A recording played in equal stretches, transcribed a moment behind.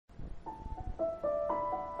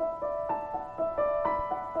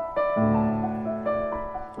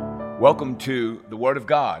Welcome to the Word of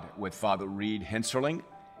God with Father Reed Henserling.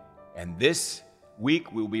 And this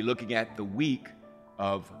week we'll be looking at the week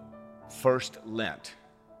of First Lent,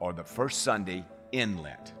 or the first Sunday in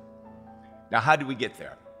Lent. Now, how did we get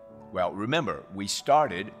there? Well, remember, we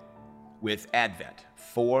started with Advent,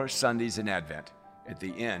 4 Sundays in Advent at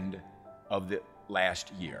the end of the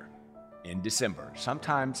last year in December.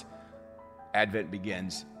 Sometimes Advent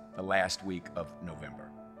begins the last week of November,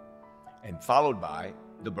 and followed by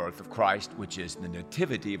the birth of Christ, which is the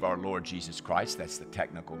nativity of our Lord Jesus Christ. That's the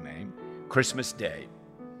technical name, Christmas Day.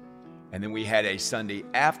 And then we had a Sunday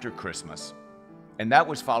after Christmas, and that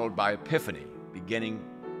was followed by Epiphany, beginning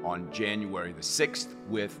on January the 6th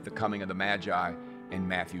with the coming of the Magi in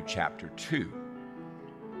Matthew chapter 2.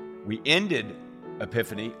 We ended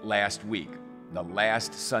Epiphany last week, the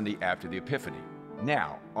last Sunday after the Epiphany.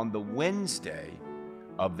 Now, on the Wednesday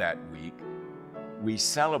of that week, we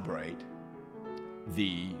celebrate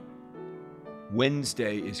the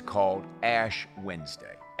Wednesday is called Ash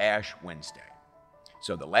Wednesday. Ash Wednesday.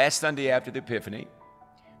 So the last Sunday after the Epiphany,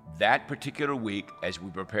 that particular week, as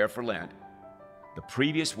we prepare for Lent, the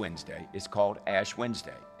previous Wednesday is called Ash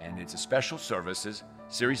Wednesday, and it's a special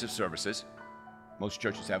series of services. Most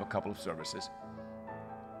churches have a couple of services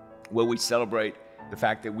where we celebrate the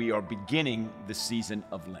fact that we are beginning the season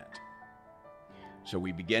of Lent. So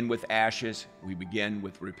we begin with ashes, we begin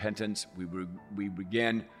with repentance, we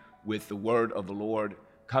begin with the word of the Lord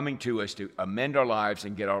coming to us to amend our lives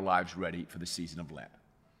and get our lives ready for the season of Lent.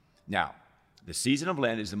 Now, the season of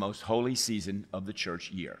Lent is the most holy season of the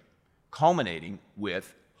church year, culminating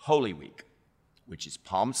with Holy Week, which is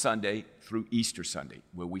Palm Sunday through Easter Sunday,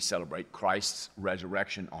 where we celebrate Christ's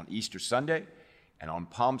resurrection on Easter Sunday, and on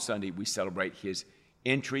Palm Sunday we celebrate his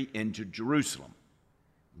entry into Jerusalem.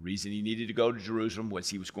 The reason he needed to go to Jerusalem was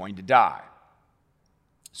he was going to die.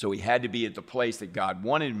 So he had to be at the place that God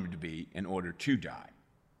wanted him to be in order to die.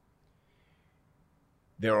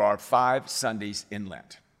 There are 5 Sundays in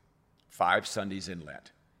Lent. 5 Sundays in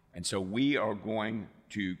Lent. And so we are going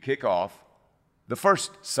to kick off the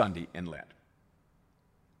first Sunday in Lent.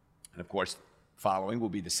 And of course, following will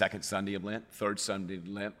be the second Sunday of Lent, third Sunday of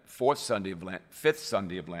Lent, fourth Sunday of Lent, fifth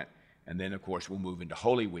Sunday of Lent, and then, of course, we'll move into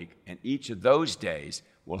Holy Week. And each of those days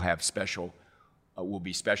will have will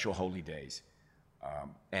be special holy days.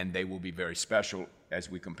 And they will be very special as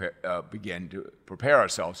we begin to prepare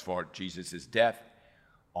ourselves for Jesus' death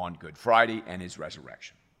on Good Friday and his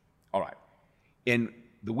resurrection. All right. In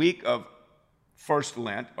the week of First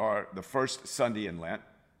Lent, or the first Sunday in Lent,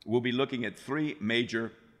 we'll be looking at 3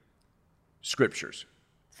 major scriptures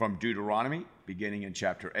from Deuteronomy, beginning in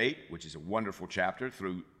chapter 8, which is a wonderful chapter,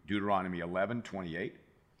 through Deuteronomy 11:28,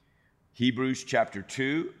 Hebrews chapter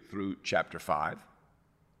 2 through chapter 5,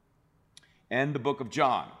 and the book of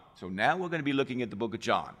John. So now we're going to be looking at the book of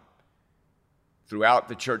John. Throughout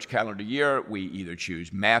the church calendar year, we either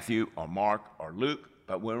choose Matthew or Mark or Luke,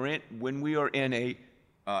 but when we are in a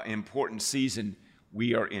important season,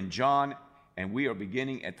 we are in John, and we are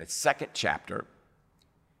beginning at the 2nd chapter,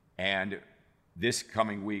 and this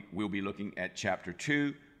coming week we'll be looking at chapter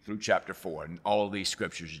 2 through chapter 4, and all of these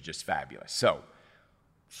scriptures are just fabulous. So,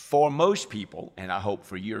 for most people, and I hope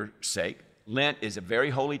for your sake, Lent is a very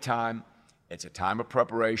holy time. It's a time of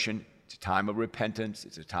preparation. It's a time of repentance.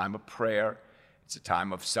 It's a time of prayer. It's a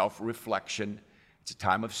time of self-reflection. It's a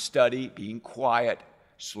time of study, being quiet,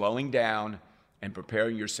 slowing down, and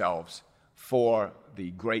preparing yourselves for the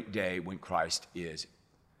great day when Christ is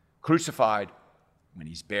crucified, when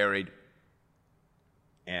he's buried,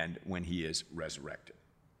 and when he is resurrected.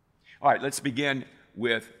 All right, let's begin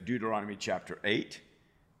with Deuteronomy chapter 8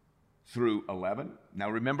 through 11. Now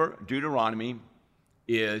remember, Deuteronomy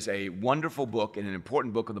is a wonderful book and an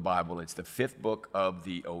important book of the Bible. It's the 5th book of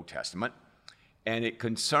the Old Testament, and it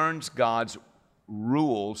concerns God's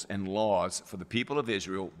rules and laws for the people of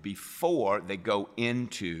Israel before they go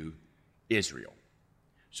into Israel.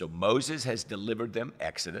 So Moses has delivered them,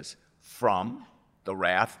 Exodus, from the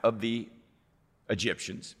wrath of the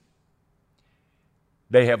Egyptians.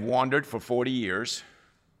 They have wandered for 40 years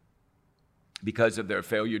because of their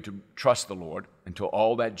failure to trust the Lord until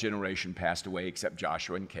all that generation passed away except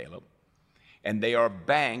Joshua and Caleb. And they are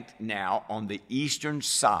banked now on the eastern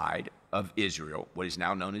side of Israel, what is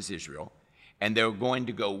now known as Israel, and they're going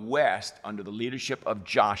to go west under the leadership of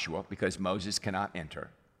Joshua because Moses cannot enter.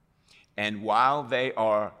 And while they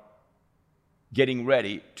are getting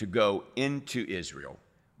ready to go into Israel,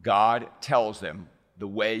 God tells them the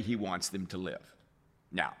way he wants them to live.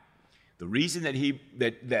 Now, the reason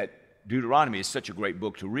that Deuteronomy is such a great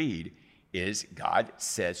book to read is God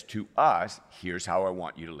says to us, here's how I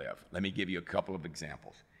want you to live. Let me give you a couple of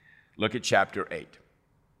examples. Look at chapter 8.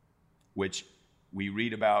 which we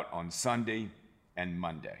read about on Sunday and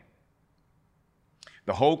Monday.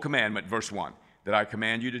 The whole commandment, verse 1, that I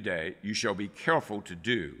command you today, you shall be careful to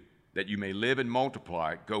do, that you may live and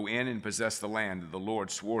multiply, go in and possess the land that the Lord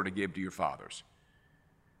swore to give to your fathers.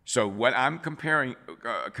 So what I'm commanding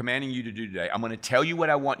you to do today, I'm going to tell you what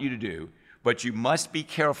I want you to do, but you must be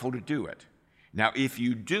careful to do it. Now, if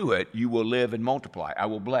you do it, you will live and multiply. I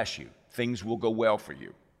will bless you. Things will go well for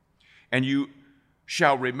you. And you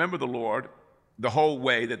shall remember the Lord the whole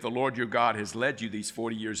way that the Lord your God has led you these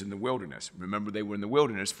 40 years in the wilderness. Remember, they were in the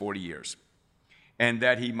wilderness 40 years. And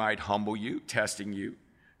that he might humble you, testing you,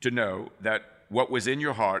 to know that what was in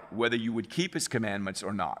your heart, whether you would keep his commandments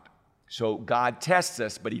or not. So God tests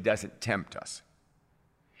us, but he doesn't tempt us.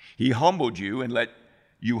 He humbled you and let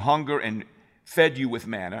you hunger and fed you with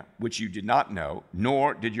manna, which you did not know,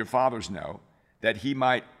 nor did your fathers know, that he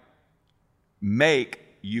might make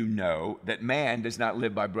you know that man does not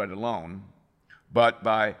live by bread alone, but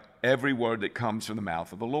by every word that comes from the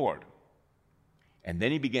mouth of the Lord. And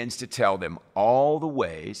then he begins to tell them all the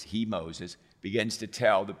ways, Moses, begins to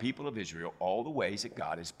tell the people of Israel all the ways that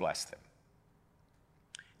God has blessed them.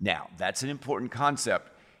 Now, that's an important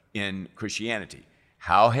concept in Christianity.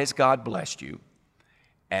 How has God blessed you?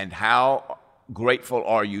 And how grateful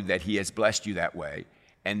are you that he has blessed you that way?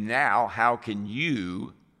 And now, how can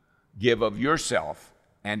you give of yourself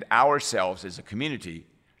and ourselves as a community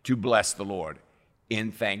to bless the Lord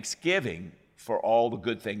in thanksgiving for all the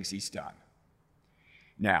good things he's done?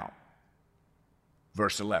 Now,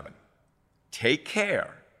 verse 11, take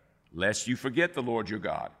care lest you forget the Lord your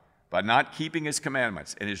God by not keeping his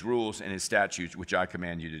commandments and his rules and his statutes, which I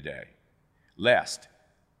command you today. Lest,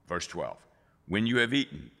 verse 12, when you have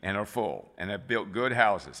eaten and are full and have built good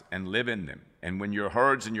houses and live in them, and when your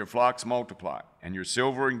herds and your flocks multiply, and your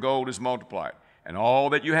silver and gold is multiplied, and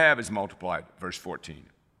all that you have is multiplied, verse 14,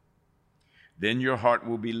 then your heart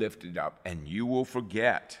will be lifted up, and you will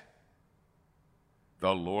forget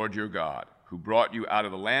the Lord your God, who brought you out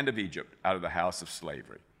of the land of Egypt, out of the house of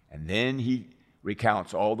slavery. And then he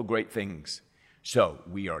recounts all the great things. So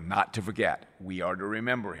we are not to forget. We are to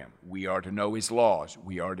remember him. We are to know his laws.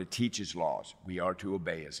 We are to teach his laws. We are to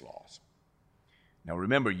obey his laws. Now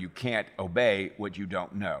remember, you can't obey what you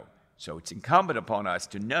don't know. So it's incumbent upon us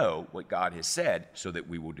to know what God has said so that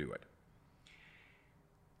we will do it.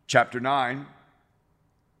 Chapter 9,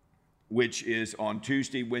 which is on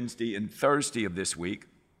Tuesday, Wednesday, and Thursday of this week.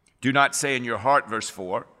 Do not say in your heart, verse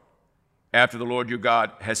 4, after the Lord your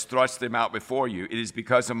God has thrust them out before you, it is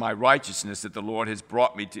because of my righteousness that the Lord has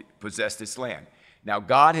brought me to possess this land. Now,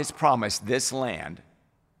 God has promised this land.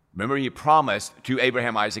 Remember, he promised to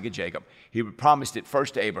Abraham, Isaac, and Jacob. He promised it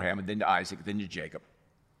first to Abraham, and then to Isaac, then to Jacob,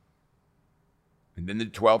 and then the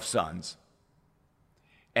 12 sons.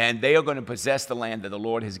 And they are going to possess the land that the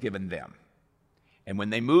Lord has given them. And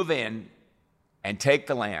when they move in and take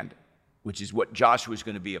the land, which is what Joshua is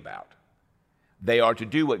going to be about, they are to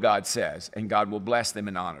do what God says, and God will bless them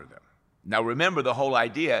and honor them. Now remember, the whole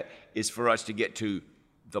idea is for us to get to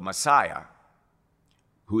the Messiah,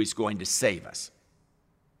 who is going to save us.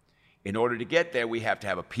 In order to get there, we have to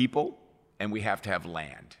have a people, and we have to have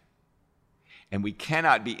land. And we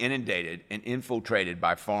cannot be inundated and infiltrated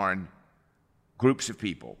by foreign groups of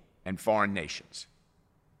people and foreign nations.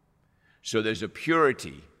 So there's a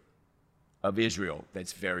purity of Israel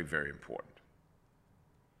that's very, very important.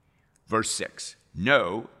 Verse 6,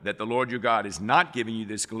 know that the Lord your God is not giving you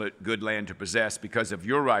this good land to possess because of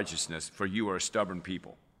your righteousness, for you are a stubborn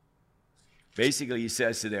people. Basically, he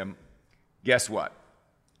says to them, guess what?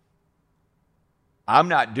 I'm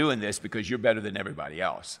not doing this because you're better than everybody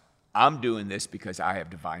else. I'm doing this because I have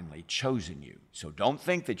divinely chosen you. So don't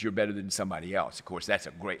think that you're better than somebody else. Of course, that's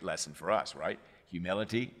a great lesson for us, right?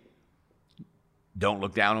 Humility. Don't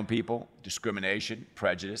look down on people. Discrimination,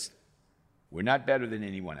 prejudice. We're not better than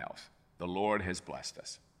anyone else. The Lord has blessed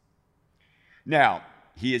us. Now,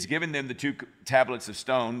 he has given them the 2 tablets of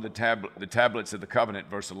stone, the tablets of the covenant,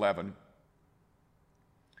 verse 11.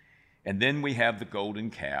 And then we have the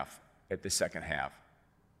golden calf at the second half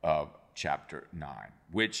of chapter 9,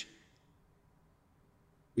 which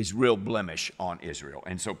is real blemish on Israel.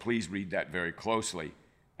 And so please read that very closely,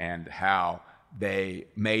 and how they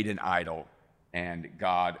made an idol, and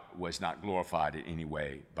God was not glorified in any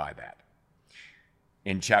way by that.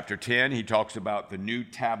 In chapter 10, he talks about the new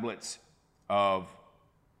tablets of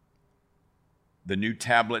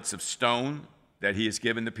stone that he has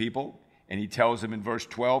given the people. And he tells them in verse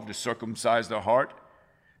 12 to circumcise their heart,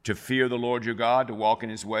 to fear the Lord your God, to walk in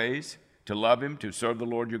his ways, to love him, to serve the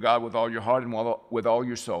Lord your God with all your heart and with all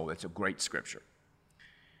your soul. That's a great scripture.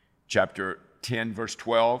 Chapter 10, verse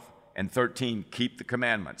 12 and 13, keep the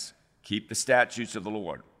commandments keep the statutes of the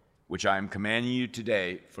Lord, which I am commanding you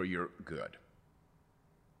today for your good.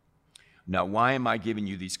 Now, why am I giving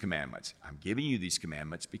you these commandments? I'm giving you these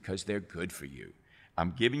commandments because they're good for you.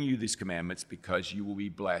 I'm giving you these commandments because you will be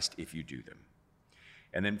blessed if you do them.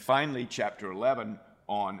 And then finally, chapter 11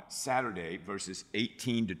 on Saturday, verses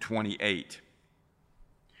 18 to 28.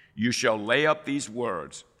 You shall lay up these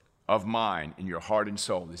words of mine in your heart and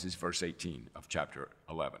soul. This is verse 18 of chapter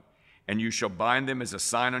 11. And you shall bind them as a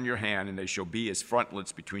sign on your hand, and they shall be as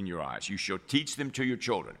frontlets between your eyes. You shall teach them to your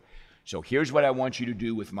children. So here's what I want you to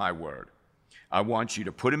do with my word. I want you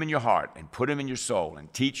to put them in your heart and put them in your soul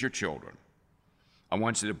and teach your children. I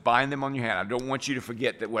want you to bind them on your hand. I don't want you to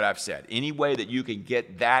forget that what I've said. Any way that you can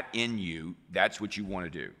get that in you, that's what you want to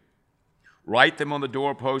do. Write them on the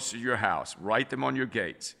doorposts of your house. Write them on your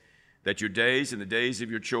gates, that your days and the days of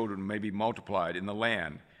your children may be multiplied in the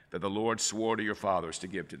land that the Lord swore to your fathers to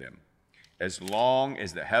give to them, as long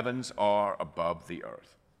as the heavens are above the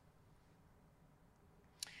earth.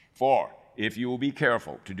 For if you will be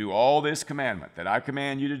careful to do all this commandment that I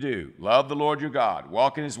command you to do, love the Lord your God,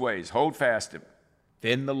 walk in his ways, hold fast to him,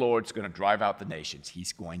 then the Lord's going to drive out the nations.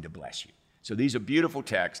 He's going to bless you. So these are beautiful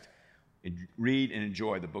texts. Read and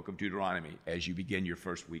enjoy the book of Deuteronomy as you begin your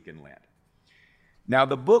first week in Lent. Now,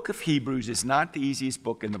 the book of Hebrews is not the easiest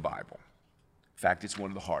book in the Bible. In fact, it's one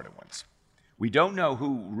of the harder ones. We don't know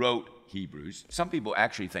who wrote Hebrews. Some people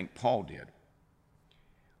actually think Paul did.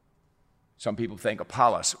 Some people think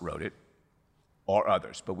Apollos wrote it, or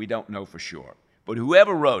others, but we don't know for sure. But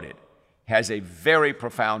whoever wrote it has a very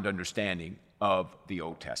profound understanding of the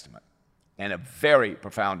Old Testament and a very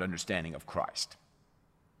profound understanding of Christ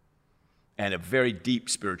and a very deep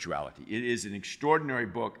spirituality. It is an extraordinary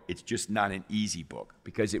book. It's just not an easy book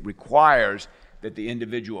because it requires that the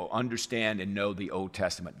individual understand and know the Old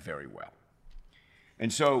Testament very well.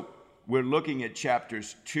 And so we're looking at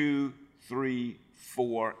chapters 2, 3,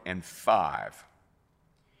 4, and 5.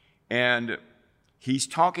 And he's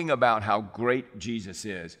talking about how great Jesus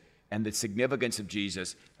is and the significance of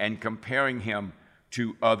Jesus and comparing him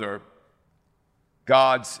to other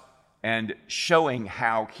gods and showing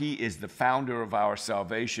how he is the founder of our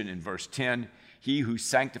salvation in verse 10. He who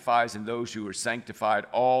sanctifies and those who are sanctified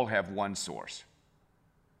all have one source.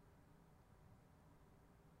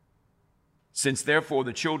 Since therefore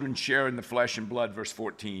the children share in the flesh and blood, verse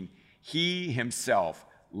 14, he himself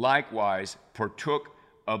likewise partook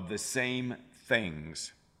of the same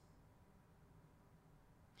things,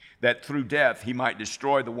 that through death he might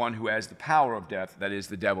destroy the one who has the power of death, that is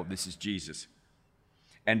the devil, this is Jesus,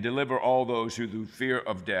 and deliver all those who through fear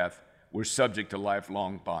of death were subject to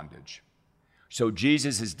lifelong bondage. So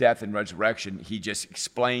Jesus' death and resurrection, he just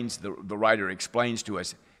explains, the writer explains to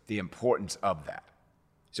us the importance of that.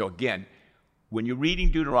 So again, when you're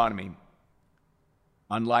reading Deuteronomy,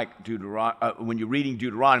 unlike when you're reading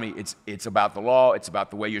Deuteronomy, it's about the law, it's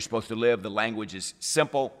about the way you're supposed to live. The language is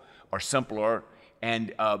simple or simpler,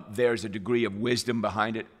 and there's a degree of wisdom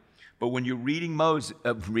behind it. But when you're reading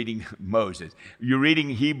you're reading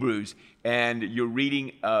Hebrews, and you're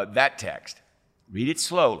reading that text, read it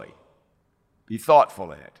slowly. Be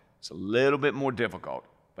thoughtful in it. It's a little bit more difficult,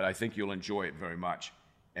 but I think you'll enjoy it very much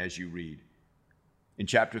as you read. In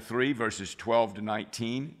chapter 3, verses 12 to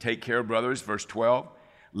 19, take care, brothers, verse 12,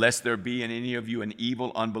 lest there be in any of you an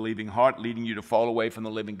evil, unbelieving heart leading you to fall away from the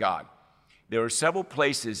living God. There are several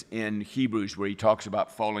places in Hebrews where he talks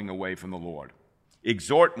about falling away from the Lord.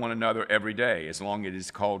 Exhort one another every day, as long as it is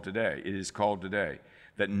called today,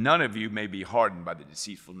 that none of you may be hardened by the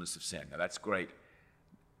deceitfulness of sin. Now that's great.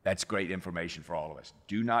 That's great information for all of us.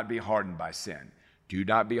 Do not be hardened by sin. Do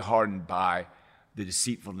not be hardened by the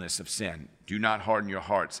deceitfulness of sin. Do not harden your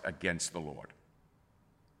hearts against the Lord.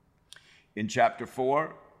 In chapter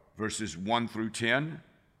 4, verses 1 through 10,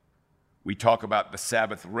 we talk about the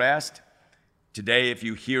Sabbath rest. Today, if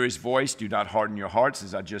you hear his voice, do not harden your hearts,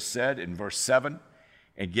 as I just said in verse 7.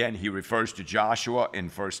 Again, he refers to Joshua in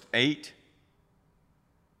verse 8.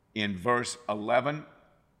 In verse 11,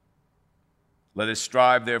 let us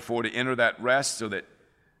strive, therefore, to enter that rest so that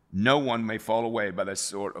no one may fall away by this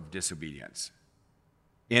sort of disobedience.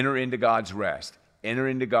 Enter into God's rest. Enter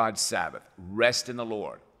into God's Sabbath. Rest in the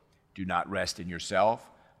Lord. Do not rest in yourself.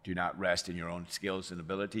 Do not rest in your own skills and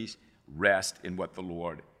abilities. Rest in what the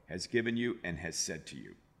Lord has given you and has said to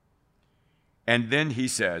you. And then he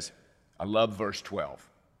says, I love verse 12.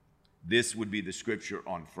 This would be the scripture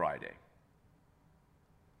on Friday.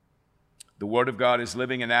 The word of God is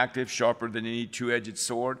living and active, sharper than any two-edged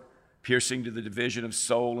sword, piercing to the division of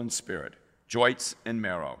soul and spirit, joints and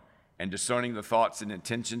marrow, and discerning the thoughts and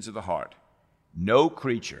intentions of the heart. No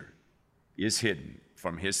creature is hidden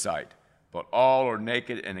from his sight, but all are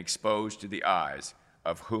naked and exposed to the eyes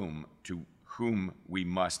of to whom we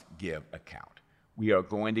must give account. We are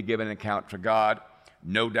going to give an account to God,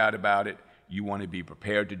 no doubt about it. You want to be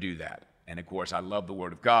prepared to do that. And of course, I love the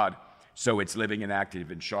Word of God, so it's living and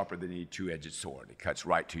active and sharper than any two-edged sword. It cuts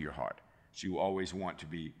right to your heart. So you always want to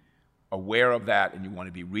be aware of that, and you want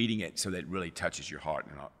to be reading it so that it really touches your heart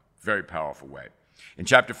in a very powerful way. In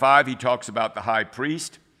chapter 5, he talks about the high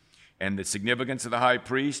priest and the significance of the high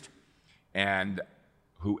priest and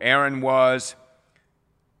who Aaron was.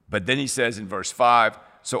 But then he says in verse 5,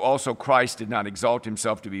 so also Christ did not exalt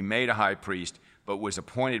himself to be made a high priest, but was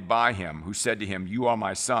appointed by him, who said to him, you are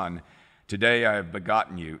my son. Today I have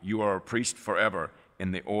begotten you. You are a priest forever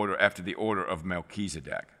after the order of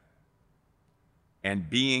Melchizedek. And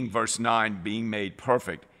verse 9, being made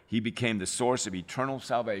perfect, he became the source of eternal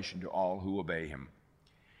salvation to all who obey him,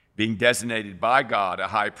 being designated by God a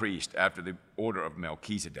high priest after the order of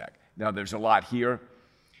Melchizedek. Now, there's a lot here.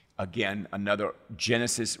 Again, another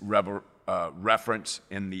Genesis reference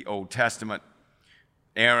in the Old Testament.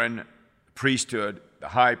 Aaron, priesthood, the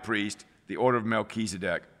high priest, the order of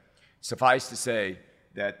Melchizedek. Suffice to say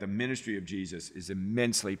that the ministry of Jesus is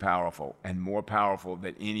immensely powerful and more powerful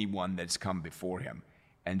than anyone that's come before him.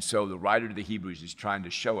 And so the writer to the Hebrews is trying to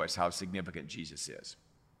show us how significant Jesus is.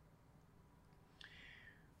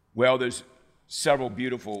 Well, there's several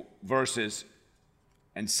beautiful verses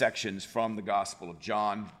and sections from the Gospel of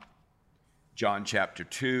John. John chapter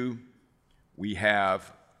 2, we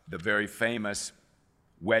have the very famous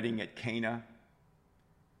wedding at Cana.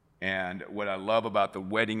 And what I love about the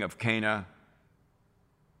wedding of Cana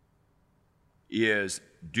is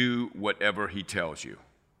do whatever he tells you.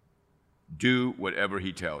 Do whatever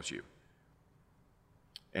he tells you.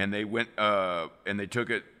 And they went and they took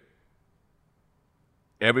it.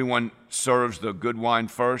 Everyone serves the good wine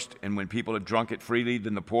first, and when people have drunk it freely,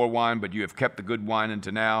 then the poor wine, but you have kept the good wine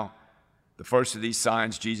unto now. The first of these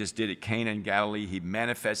signs Jesus did at Cana in Galilee. He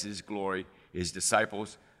manifested his glory. His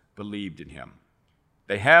disciples believed in him.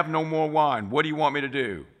 They have no more wine. What do you want me to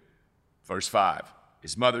do? Verse 5.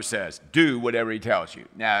 His mother says, do whatever he tells you.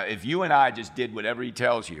 Now, if you and I just did whatever he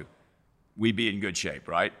tells you, we'd be in good shape,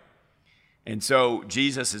 right? And so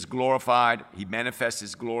Jesus is glorified. He manifests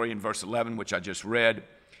his glory in verse 11, which I just read.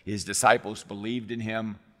 His disciples believed in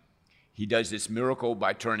him. He does this miracle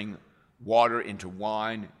by turning water into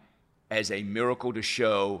wine as a miracle to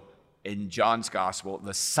show in John's gospel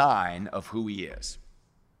the sign of who he is.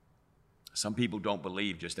 Some people don't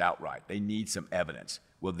believe just outright. They need some evidence.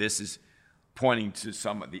 Well, this is pointing to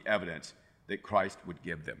some of the evidence that Christ would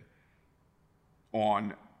give them.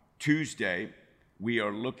 On Tuesday, we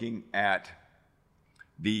are looking at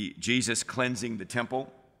Jesus cleansing the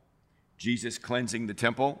temple. Jesus cleansing the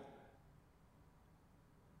temple.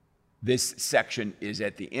 This section is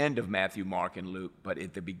at the end of Matthew, Mark, and Luke, but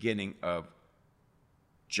at the beginning of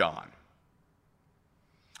John.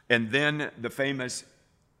 And then the famous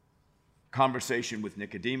conversation with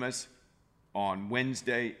Nicodemus. On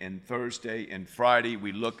Wednesday and Thursday and Friday,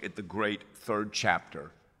 we look at the great third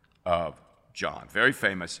chapter of John. Very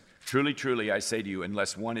famous. Truly, truly, I say to you,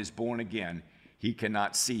 unless one is born again, he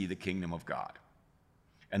cannot see the kingdom of God.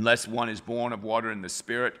 Unless one is born of water and the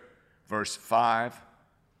Spirit, verse 5,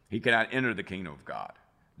 he cannot enter the kingdom of God.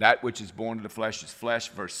 That which is born of the flesh is flesh,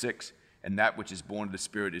 verse 6, and that which is born of the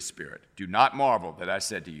Spirit is spirit. Do not marvel that I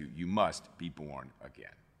said to you, you must be born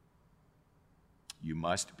again. You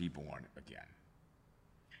must be born again.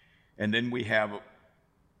 And then we have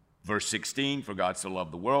verse 16, for God so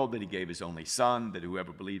loved the world that he gave his only Son, that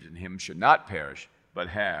whoever believes in him should not perish, but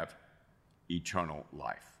have eternal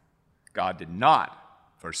life. God did not,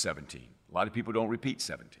 verse 17, a lot of people don't repeat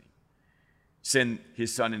 17, send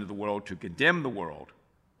his Son into the world to condemn the world,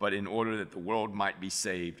 but in order that the world might be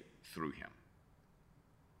saved through him.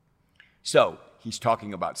 So, he's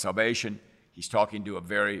talking about salvation. He's talking to a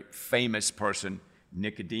very famous person,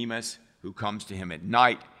 Nicodemus, who comes to him at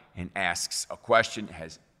night and asks a question,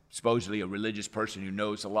 has supposedly a religious person who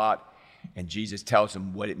knows a lot, and Jesus tells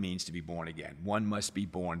him what it means to be born again. One must be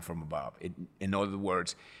born from above. In other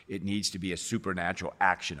words, it needs to be a supernatural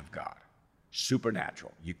action of God.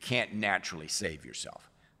 Supernatural. You can't naturally save yourself.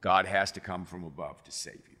 God has to come from above to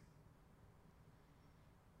save you.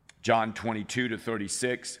 John 22 to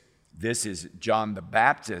 36, this is John the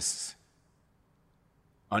Baptist's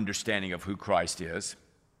understanding of who Christ is,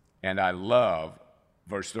 and I love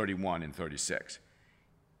verse 31 and 36.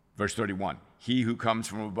 Verse 31, he who comes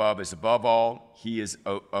from above is above all. He is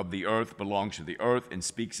of the earth, belongs to the earth, and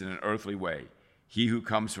speaks in an earthly way. He who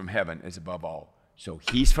comes from heaven is above all. So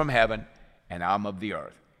he's from heaven, and I'm of the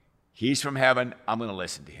earth. He's from heaven, I'm going to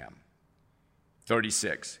listen to him.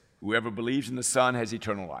 36, Whoever believes in the Son has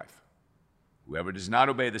eternal life. Whoever does not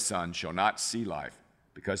obey the Son shall not see life,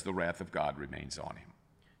 because the wrath of God remains on him.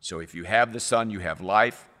 So if you have the Son, you have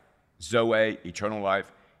life, Zoe, eternal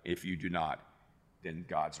life. If you do not, then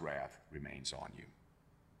God's wrath remains on you.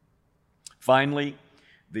 Finally,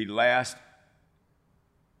 the last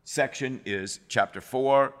section is chapter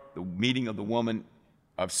 4, the meeting of the woman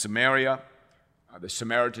of Samaria. The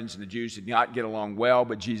Samaritans and the Jews did not get along well,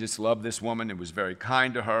 but Jesus loved this woman and was very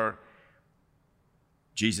kind to her.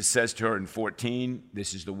 Jesus says to her in 14,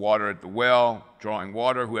 "This is the water at the well, drawing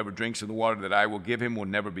water. Whoever drinks of the water that I will give him will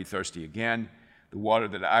never be thirsty again. The water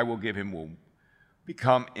that I will give him will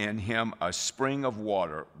become in him a spring of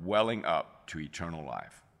water welling up to eternal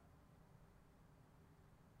life."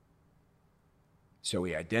 So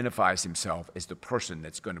he identifies himself as the person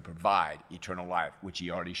that's going to provide eternal life, which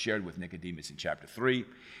he already shared with Nicodemus in chapter 3.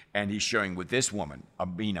 And he's sharing with this woman,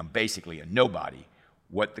 being basically a nobody,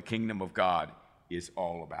 what the kingdom of God is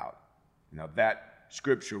all about. Now that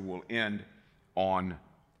scripture will end on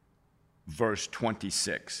verse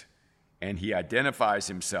 26. And he identifies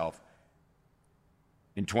himself.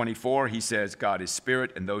 In 24, he says, God is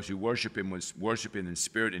spirit, and those who worship him must worship him in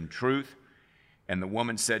spirit and truth. And the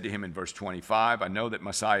woman said to him in verse 25, I know that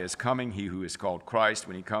Messiah is coming, he who is called Christ.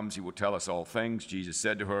 When he comes, he will tell us all things. Jesus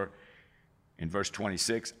said to her in verse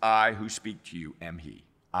 26, I who speak to you am he.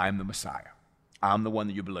 I'm the Messiah. I'm the one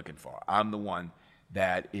that you've been looking for. I'm the one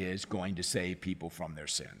that is going to save people from their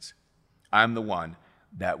sins. I'm the one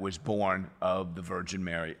that was born of the Virgin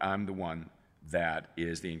Mary. I'm the one that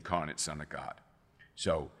is the incarnate Son of God.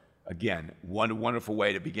 So, again, one wonderful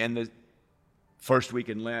way to begin the first week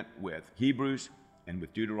in Lent with Hebrews and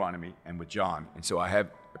with Deuteronomy and with John. And so I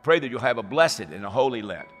pray that you'll have a blessed and a holy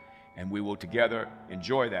Lent, and we will together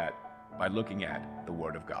enjoy that by looking at the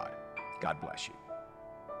Word of God. God bless you.